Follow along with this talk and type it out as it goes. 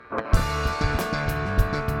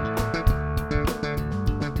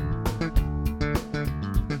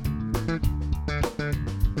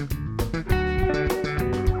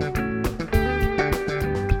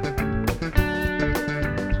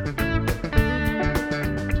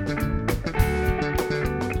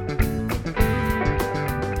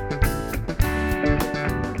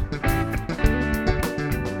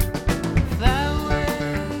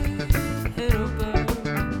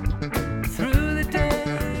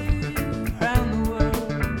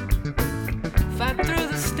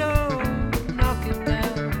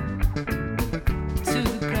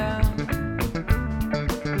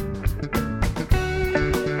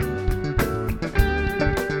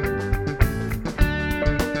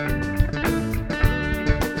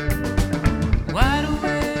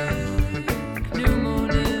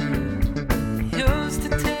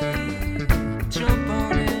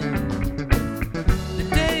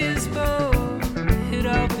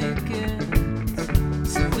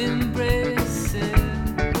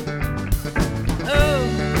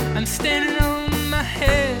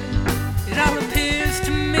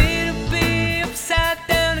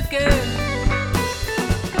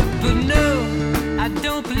But no, I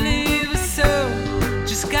don't believe it's so.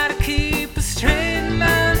 Just gotta keep a straight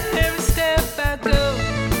mind every step I go.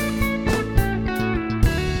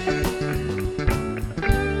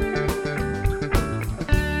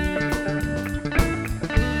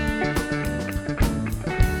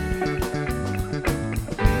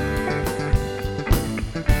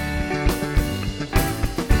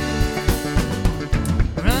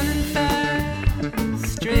 Running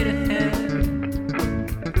fast, straight ahead,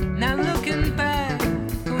 not looking back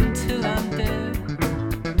until I'm dead.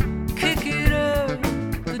 Kick it up,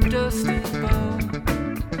 the dust is born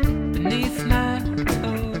beneath my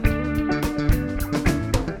toe.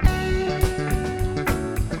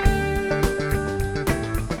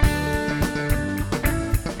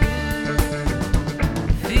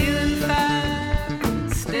 Feeling fine,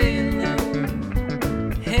 staying low,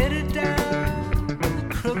 headed down the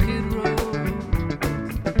crooked road.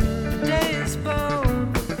 The day is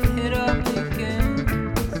born, it all begins,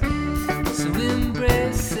 so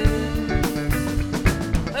embrace it.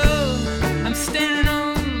 Oh, I'm standing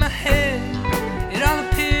on my head. It all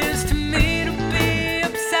appears to me to be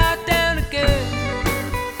upside down again.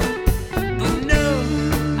 But no,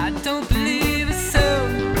 I don't believe it's so.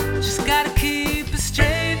 Just gotta keep a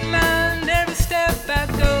straight mind every step I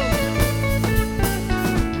go.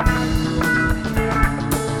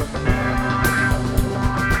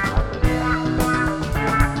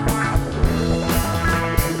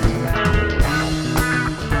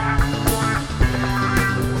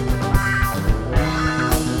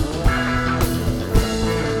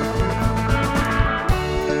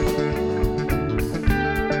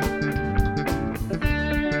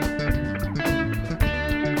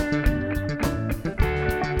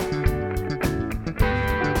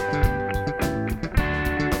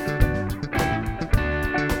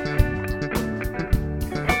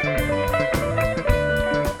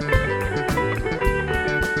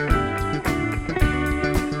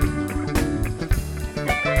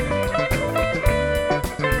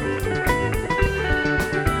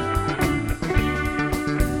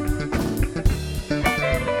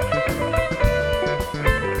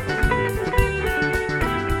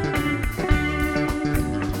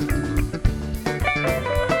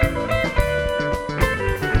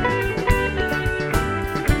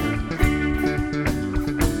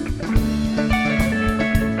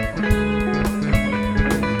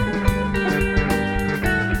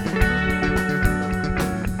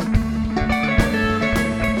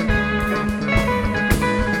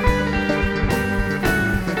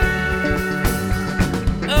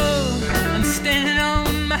 Oh, I'm standing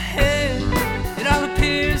on my head. It all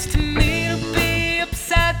appears to me